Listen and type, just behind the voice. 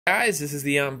Guys, this is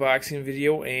the unboxing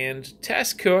video and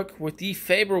test cook with the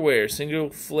Farberware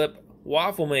single flip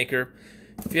waffle maker.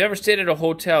 If you ever stayed at a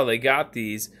hotel, they got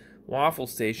these waffle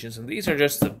stations, and these are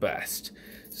just the best.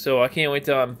 So I can't wait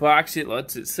to unbox it.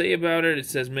 What's it say about it? It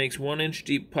says makes 1-inch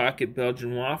deep pocket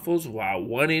Belgian waffles. Wow,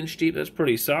 1-inch deep, that's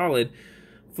pretty solid.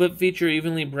 Flip feature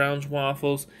evenly browns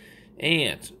waffles,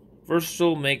 and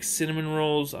versatile, makes cinnamon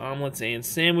rolls, omelets, and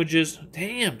sandwiches.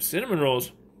 Damn, cinnamon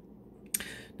rolls.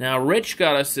 Now, Rich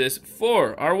got us this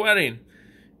for our wedding,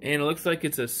 and it looks like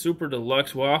it's a super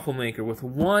deluxe waffle maker with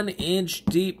 1-inch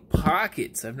deep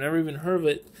pockets. I've never even heard of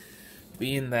it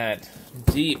being that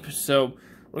deep. So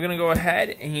we're going to go ahead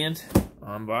and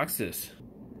unbox this.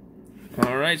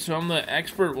 Alright, so I'm the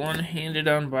expert one-handed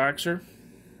unboxer.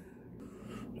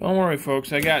 Don't worry,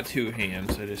 folks, I got two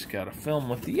hands. I just got to film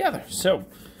with the other. So,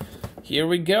 here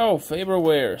we go.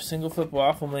 Farberware single flip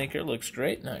waffle maker. Looks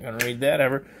great. Not going to read that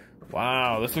ever.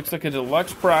 Wow, this looks like a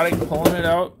deluxe product. Pulling it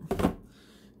out.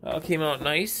 All came out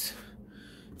nice.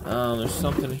 There's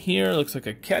something here. Looks like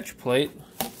a catch plate.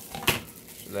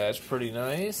 So that's pretty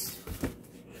nice.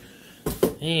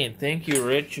 And thank you,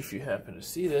 Rich, if you happen to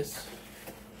see this.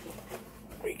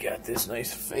 We got this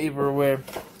nice Farberware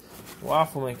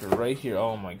waffle maker right here.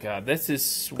 Oh my god, this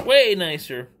is way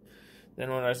nicer than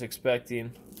what I was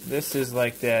expecting. This is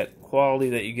like that quality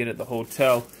that you get at the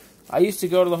hotel. I used to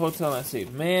go to the hotel and I'd say,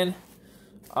 man,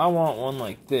 I want one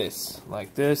like this.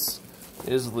 Like, this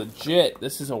is legit.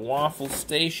 This is a waffle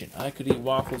station. I could eat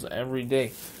waffles every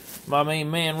day. My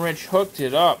main man, Rich, hooked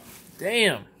it up.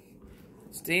 Damn.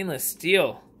 Stainless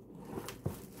steel.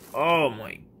 Oh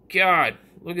my god.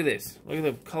 Look at this. Look at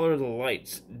the color of the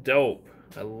lights. Dope.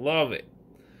 I love it.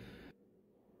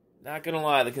 Not gonna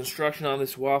lie, the construction on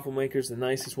this waffle maker is the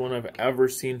nicest one I've ever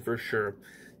seen for sure.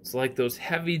 It's like those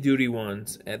heavy-duty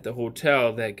ones at the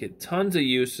hotel that get tons of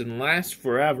use and last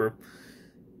forever.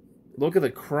 Look at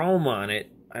the chrome on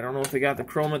it. I don't know if they got the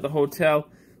chrome at the hotel.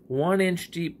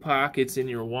 1-inch deep pockets in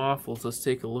your waffles. Let's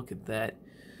take a look at that.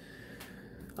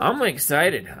 I'm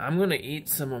excited. I'm going to eat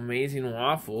some amazing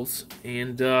waffles,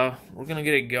 and we're going to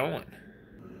get it going.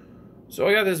 So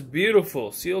I got this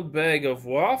beautiful sealed bag of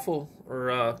waffle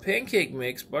or pancake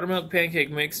mix, buttermilk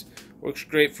pancake mix. Works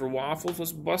great for waffles.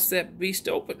 Let's bust that beast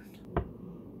open.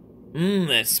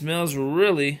 That smells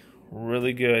really,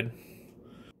 really good.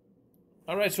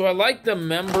 Alright, so I like the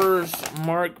Members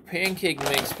Mark pancake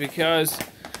mix because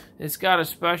it's got a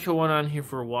special one on here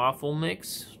for waffle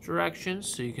mix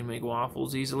directions, so you can make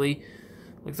waffles easily.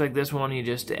 Looks like this one you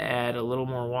just add a little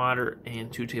more water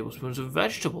and 2 tablespoons of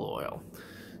vegetable oil.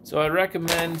 So I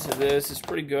recommend this. It's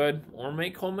pretty good. Or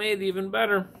make homemade, even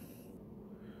better.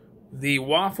 The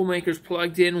waffle maker's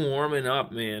plugged in, warming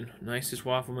up, man. Nicest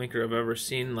waffle maker I've ever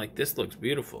seen. Like, this looks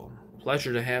beautiful.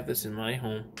 Pleasure to have this in my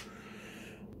home.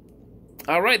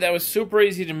 Alright, that was super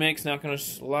easy to mix. Not gonna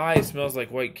lie, it smells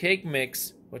like white cake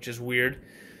mix, which is weird.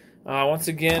 Once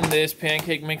again, this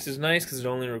pancake mix is nice because it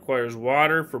only requires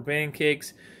water for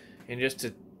pancakes and just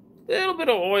a little bit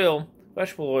of oil,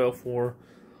 vegetable oil for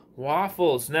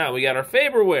waffles. Now, we got our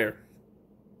Farberware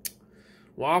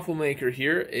waffle maker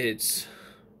here. It's...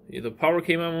 the power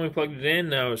came on when we plugged it in.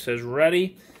 Now it says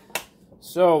ready.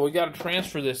 So we got to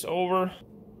transfer this over.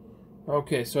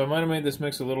 Okay, so I might have made this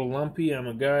mix a little lumpy. I'm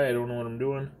a guy. I don't know what I'm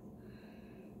doing.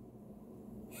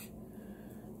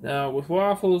 Now with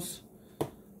waffles,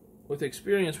 with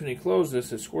experience, when you close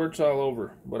this, it squirts all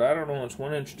over. But I don't know. It's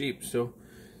 1-inch deep. So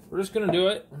we're just going to do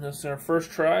it. And this is our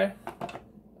first try.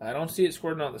 I don't see it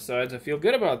squirting out the sides. I feel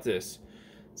good about this.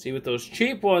 See, with those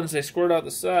cheap ones, they squirt out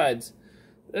the sides.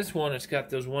 This one, it's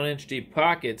got those 1-inch deep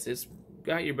pockets. It's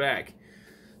got your back.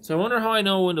 So I wonder how I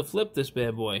know when to flip this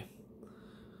bad boy.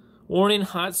 Warning,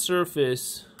 hot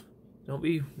surface. Don't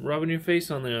be rubbing your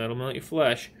face on there. It'll melt your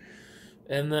flesh.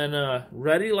 And then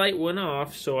ready light went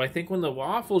off. So I think when the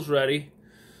waffle's ready,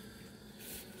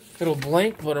 it'll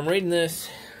blink. But I'm reading this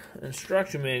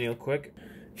instruction manual quick.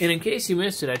 And in case you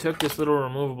missed it, I took this little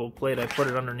removable plate. I put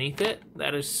it underneath it.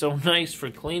 That is so nice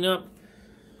for cleanup.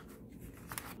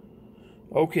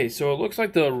 Okay, so it looks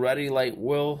like the ready light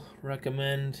will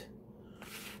recommend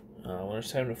when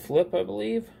it's time to flip, I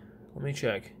believe. Let me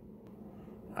check.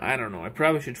 I don't know. I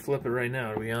probably should flip it right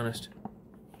now, to be honest.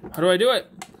 How do I do it?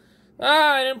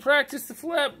 Ah, I didn't practice the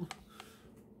flip.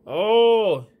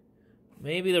 Oh,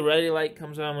 maybe the ready light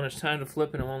comes on when it's time to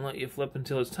flip and it won't let you flip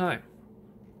until it's time.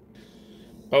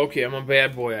 Okay, I'm a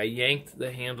bad boy. I yanked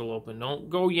the handle open. Don't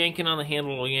go yanking on the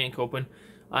handle or yank open.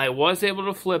 I was able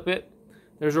to flip it.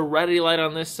 There's a ready light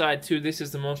on this side, too. This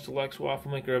is the most deluxe waffle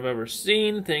maker I've ever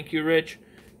seen. Thank you, Rich.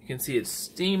 You can see it's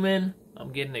steaming.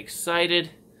 I'm getting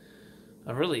excited.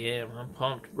 I really am. I'm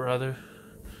pumped, brother.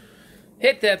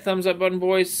 Hit that thumbs up button,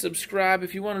 boys. Subscribe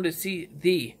if you wanted to see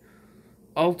the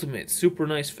ultimate super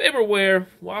nice Farberware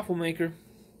waffle maker.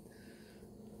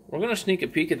 We're going to sneak a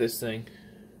peek at this thing.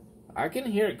 I can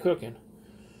hear it cooking.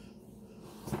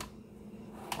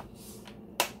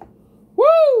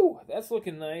 Woo! That's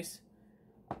looking nice.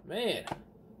 Man,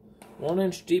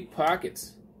 1-inch deep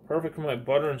pockets. Perfect for my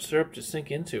butter and syrup to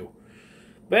sink into.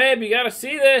 Babe, you gotta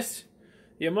see this.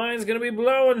 Your mind's gonna be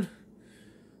blown.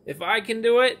 If I can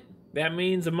do it, that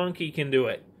means a monkey can do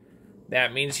it.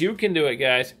 That means you can do it,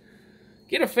 guys.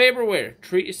 Get a Farberware.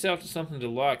 Treat yourself to something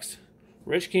deluxe.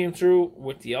 Rich came through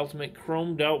with the ultimate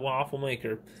chromed out waffle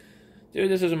maker. Dude,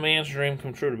 this is a man's dream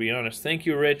come true, to be honest. Thank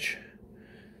you, Rich.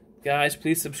 Guys,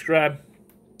 please subscribe.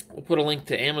 We'll put a link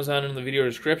to Amazon in the video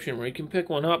description where you can pick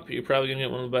one up. You're probably going to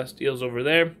get one of the best deals over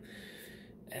there.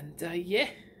 And, yeah,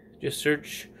 just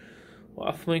search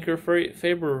Waffle Maker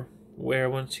Farberware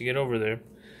once you get over there.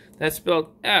 That's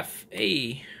spelled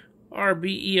F-A-R-B-E-R-W-A-R-E.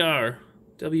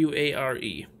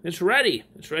 It's ready.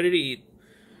 It's ready to eat.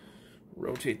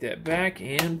 Rotate that back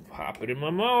and pop it in my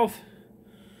mouth.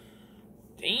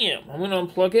 Damn, I'm going to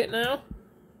unplug it now.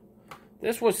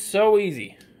 This was so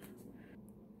easy.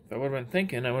 If I would have been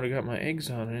thinking, I would have got my eggs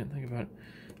on. I didn't think about it.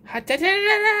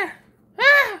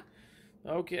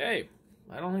 Okay.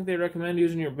 I don't think they recommend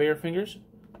using your bare fingers,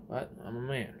 but I'm a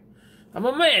man. I'm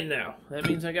a man now. That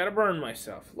means I gotta burn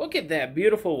myself. Look at that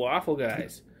beautiful waffle,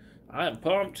 guys. I'm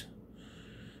pumped.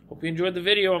 Hope you enjoyed the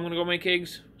video. I'm gonna go make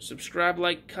eggs. Subscribe,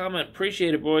 like, comment.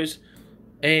 Appreciate it, boys.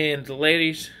 And the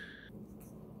ladies.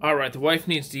 Alright, the wife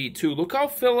needs to eat too. Look how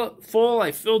full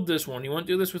I filled this one. You won't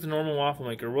do this with a normal waffle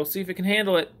maker. We'll see if it can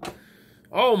handle it.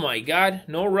 Oh my god.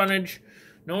 No runnage.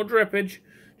 No drippage.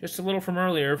 Just a little from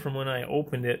earlier from when I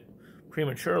opened it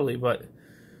prematurely. But,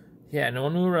 yeah, no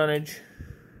new runnage.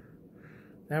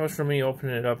 That was from me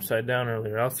opening it upside down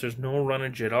earlier. Else there's no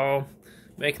runnage at all.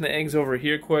 Making the eggs over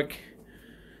here quick.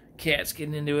 Cat's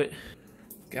getting into it.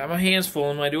 Got my hands full.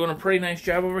 Am I doing a pretty nice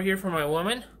job over here for my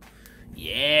woman?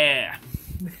 Yeah.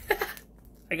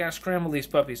 I gotta scramble these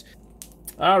puppies.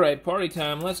 Alright, party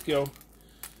time. Let's go.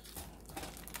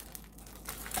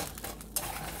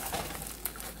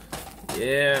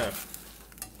 Yeah.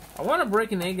 I want to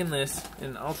break an egg in this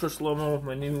in ultra slow-mo with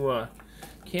my new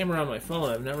camera on my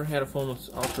phone. I've never had a phone with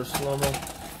ultra slow-mo.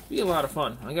 Be a lot of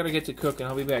fun. I gotta get to cooking.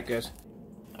 I'll be back, guys.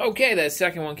 Okay, that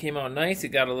second one came out nice. It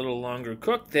got a little longer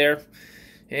cooked there.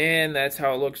 And that's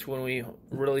how it looks when we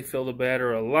really fill the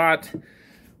batter a lot.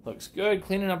 Looks good.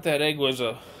 Cleaning up that egg was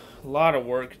a lot of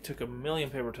work. It took a million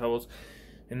paper towels.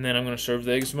 And then I'm going to serve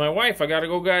the eggs to my wife. I got to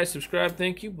go, guys. Subscribe.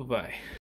 Thank you. Bye-bye.